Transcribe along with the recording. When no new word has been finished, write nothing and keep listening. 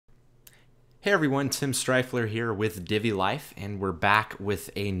Hey everyone, Tim Streifler here with Divi Life, and we're back with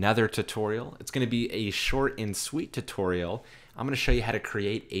another tutorial. It's going to be a short and sweet tutorial. I'm going to show you how to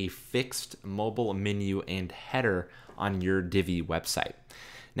create a fixed mobile menu and header on your Divi website.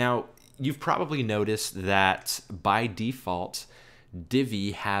 Now, you've probably noticed that by default,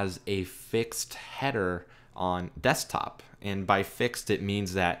 Divi has a fixed header on desktop, and by fixed it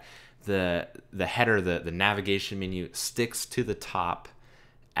means that the header, the navigation menu, sticks to the top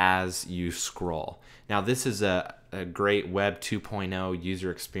as you scroll. Now this is a great Web 2.0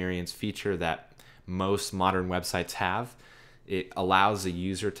 user experience feature that most modern websites have. It allows the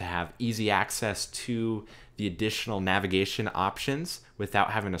user to have easy access to the additional navigation options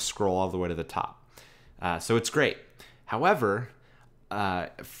without having to scroll all the way to the top. So it's great. However,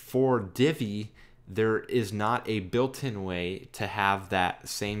 for Divi, there is not a built-in way to have that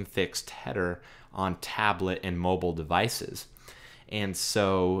same fixed header on tablet and mobile devices. And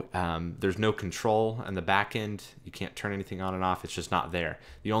so there's no control on the back end. You can't turn anything on and off. It's just not there.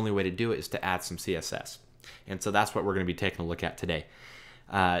 The only way to do it is to add some CSS. And so that's what we're going to be taking a look at today.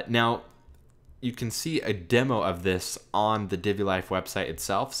 Now, you can see a demo of this on the Divi Life website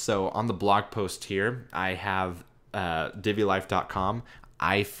itself. So on the blog post here, I have divilife.com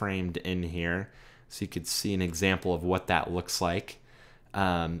iframed in here. So you could see an example of what that looks like.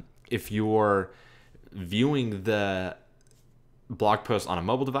 If you're viewing the blog post on a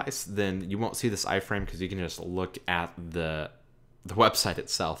mobile device, then you won't see this iframe because you can just look at the website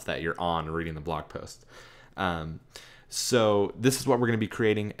itself that you're on reading the blog post. So this is what we're going to be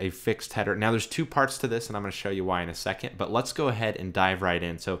creating, a fixed header. Now there's two parts to this, and I'm going to show you why in a second, but let's go ahead and dive right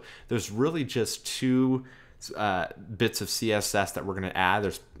in. So there's really just two bits of CSS that we're going to add.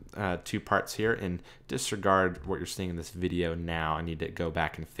 There's two parts here, and disregard what you're seeing in this video now. I need to go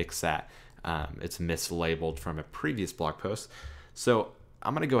back and fix that. It's mislabeled from a previous blog post. So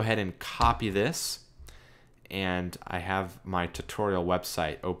I'm going to go ahead and copy this, and I have my tutorial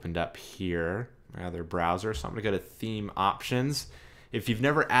website opened up here, my other browser. So I'm going to go to theme options. If you've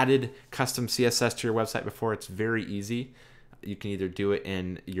never added custom CSS to your website before, it's very easy. You can either do it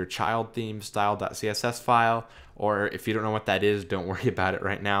in your child theme style.css file, or if you don't know what that is, don't worry about it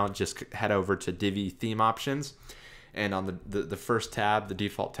right now. Just head over to Divi theme options, and on the first tab, the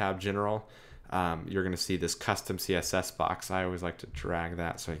default tab, general, you're going to see this custom CSS box. I always like to drag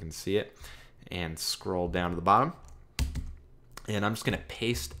that so I can see it and scroll down to the bottom. And I'm just going to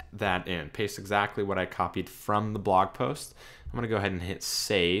paste that in, paste exactly what I copied from the blog post. I'm going to go ahead and hit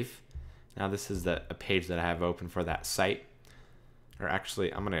save. Now this is a page that I have open for that site. Or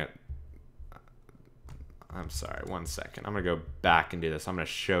actually, I'm sorry, one second. I'm going to go back and do this. I'm going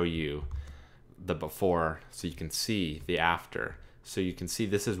to show you the before so you can see the after. So you can see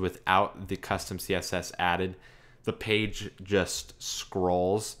this is without the custom CSS added. The page just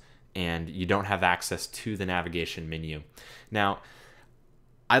scrolls and you don't have access to the navigation menu. Now,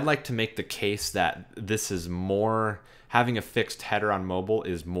 I'd like to make the case that this is more, having a fixed header on mobile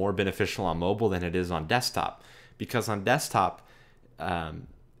is more beneficial on mobile than it is on desktop. Because on desktop,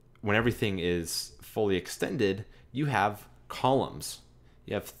 when everything is fully extended, you have columns.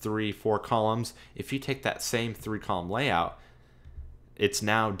 You have 3-4 columns. If you take that same 3-column layout, it's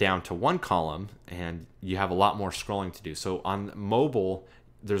now down to 1 column, and you have a lot more scrolling to do. So on mobile,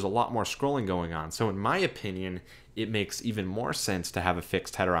 there's a lot more scrolling going on. So in my opinion, it makes even more sense to have a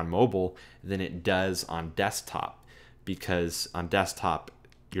fixed header on mobile than it does on desktop, because on desktop,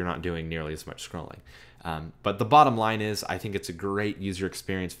 you're not doing nearly as much scrolling. But the bottom line is, I think it's a great user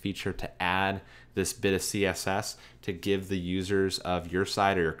experience feature to add this bit of CSS to give the users of your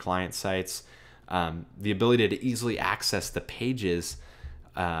site or your client sites the ability to easily access the pages,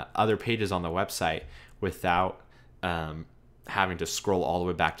 other pages on the website without having to scroll all the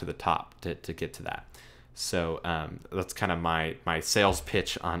way back to the top to get to that. So that's kind of my sales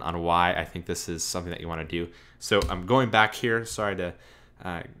pitch on why I think this is something that you want to do. So I'm going back here. Sorry to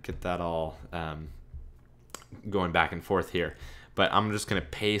get that all going back and forth here, but I'm just going to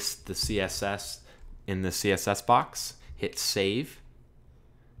paste the CSS in the CSS box, hit save,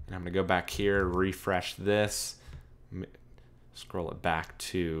 and I'm going to go back here, refresh this, scroll it back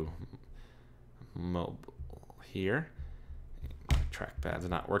to mobile here. My trackpad's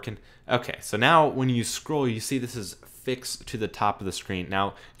not working. Okay, so now when you scroll, you see this is fixed to the top of the screen.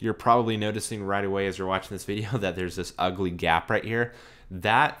 Now, you're probably noticing right away as you're watching this video that there's this ugly gap right here.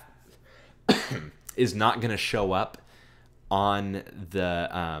 That is not going to show up on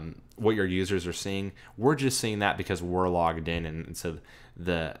the what your users are seeing. We're just seeing that because we're logged in, and so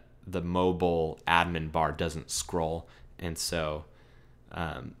the mobile admin bar doesn't scroll, and so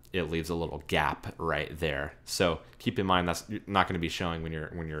it leaves a little gap right there. So keep in mind that's not going to be showing when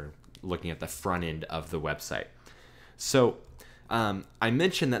you're looking at the front end of the website. So I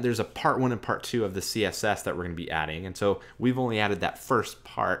mentioned that there's a part 1 and part 2 of the CSS that we're going to be adding. And so we've only added that first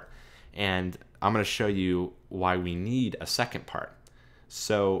part, and I'm going to show you why we need a second part.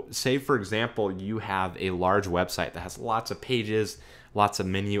 So say, for example, you have a large website that has lots of pages, lots of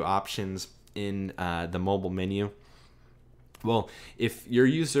menu options in the mobile menu. Well, if your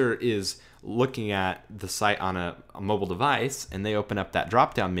user is looking at the site on a mobile device and they open up that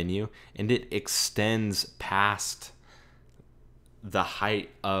drop-down menu and it extends past the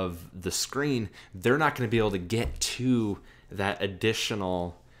height of the screen, they're not going to be able to get to that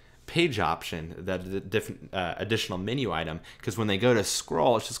additional page option, that additional menu item, because when they go to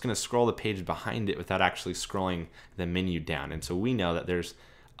scroll, it's just going to scroll the page behind it without actually scrolling the menu down. And so we know that there's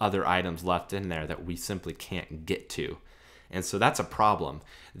other items left in there that we simply can't get to. And so that's a problem.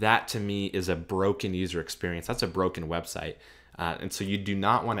 That to me is a broken user experience. That's a broken website. And so you do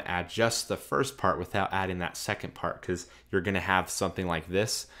not want to add just the first part without adding that second part, because you're going to have something like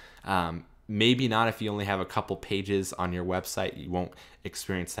this. Maybe not if you only have a couple pages on your website, you won't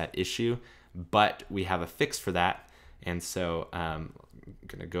experience that issue, but we have a fix for that. And so I'm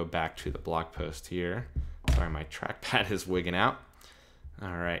going to go back to the blog post here. Sorry, my trackpad is wigging out.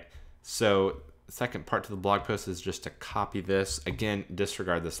 All right, so the second part to the blog post is just to copy this. Again,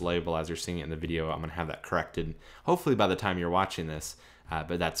 disregard this label as you're seeing it in the video. I'm going to have that corrected hopefully by the time you're watching this,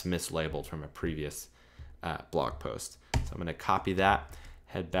 but that's mislabeled from a previous blog post. So I'm going to copy that,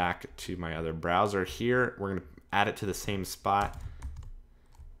 head back to my other browser here. We're going to add it to the same spot,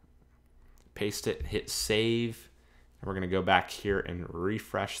 paste it, hit save, and we're going to go back here and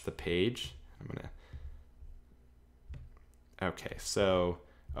refresh the page. Okay, so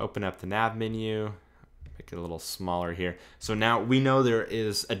open up the nav menu, make it a little smaller here. So now we know there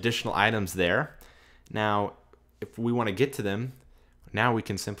is additional items there. Now, if we want to get to them, now we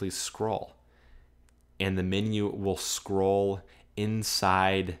can simply scroll, and the menu will scroll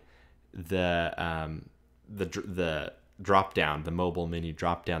inside the drop down, the mobile menu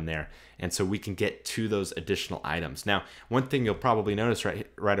drop down there, and so we can get to those additional items. Now, one thing you'll probably notice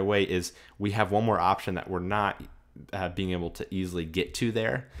right away is we have one more option that we're not being able to easily get to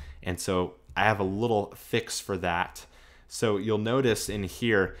there, and so I have a little fix for that. So you'll notice in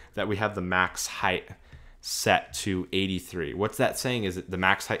here that we have the max height set to 83. What's that saying is that the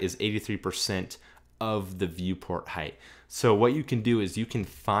max height is 83% of the viewport height. So what you can do is you can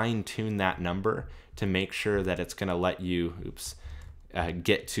fine tune that number to make sure that it's going to let you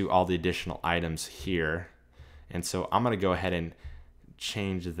get to all the additional items here. And so I'm going to go ahead and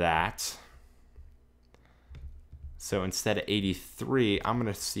change that. So instead of 83, I'm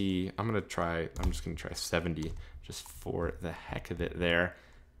just going to try 70 just for the heck of it there,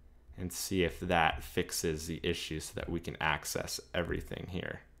 and see if that fixes the issue so that we can access everything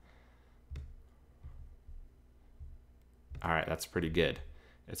here. All right, that's pretty good.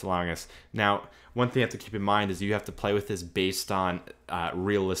 It's allowing us. Now, one thing you have to keep in mind is you have to play with this based on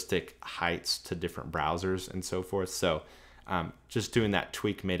realistic heights to different browsers and so forth. So just doing that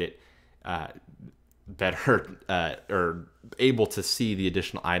tweak made it better or able to see the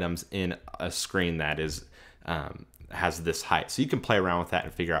additional items in a screen that is has this height. So you can play around with that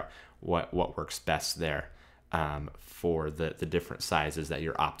and figure out what works best there for the different sizes that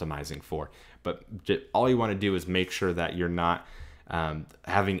you're optimizing for. But all you want to do is make sure that you're not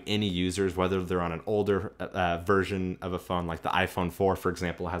having any users, whether they're on an older version of a phone, like the iPhone 4, for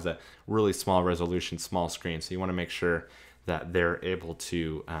example, has a really small resolution, small screen. So you want to make sure that they're able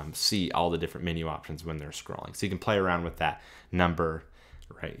to see all the different menu options when they're scrolling. So you can play around with that number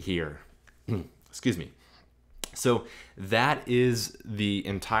right here. Excuse me. So that is the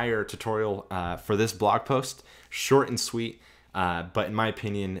entire tutorial for this blog post. Short and sweet, but in my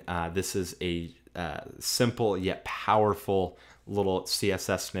opinion, this is a simple yet powerful little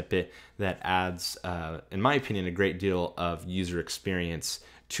CSS snippet that adds, in my opinion, a great deal of user experience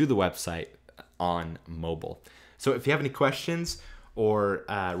to the website on mobile. So if you have any questions or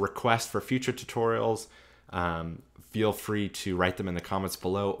requests for future tutorials, feel free to write them in the comments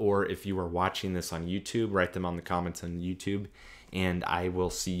below, or if you are watching this on YouTube, write them on the comments on YouTube, and I will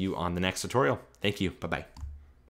see you on the next tutorial. Thank you. Bye-bye.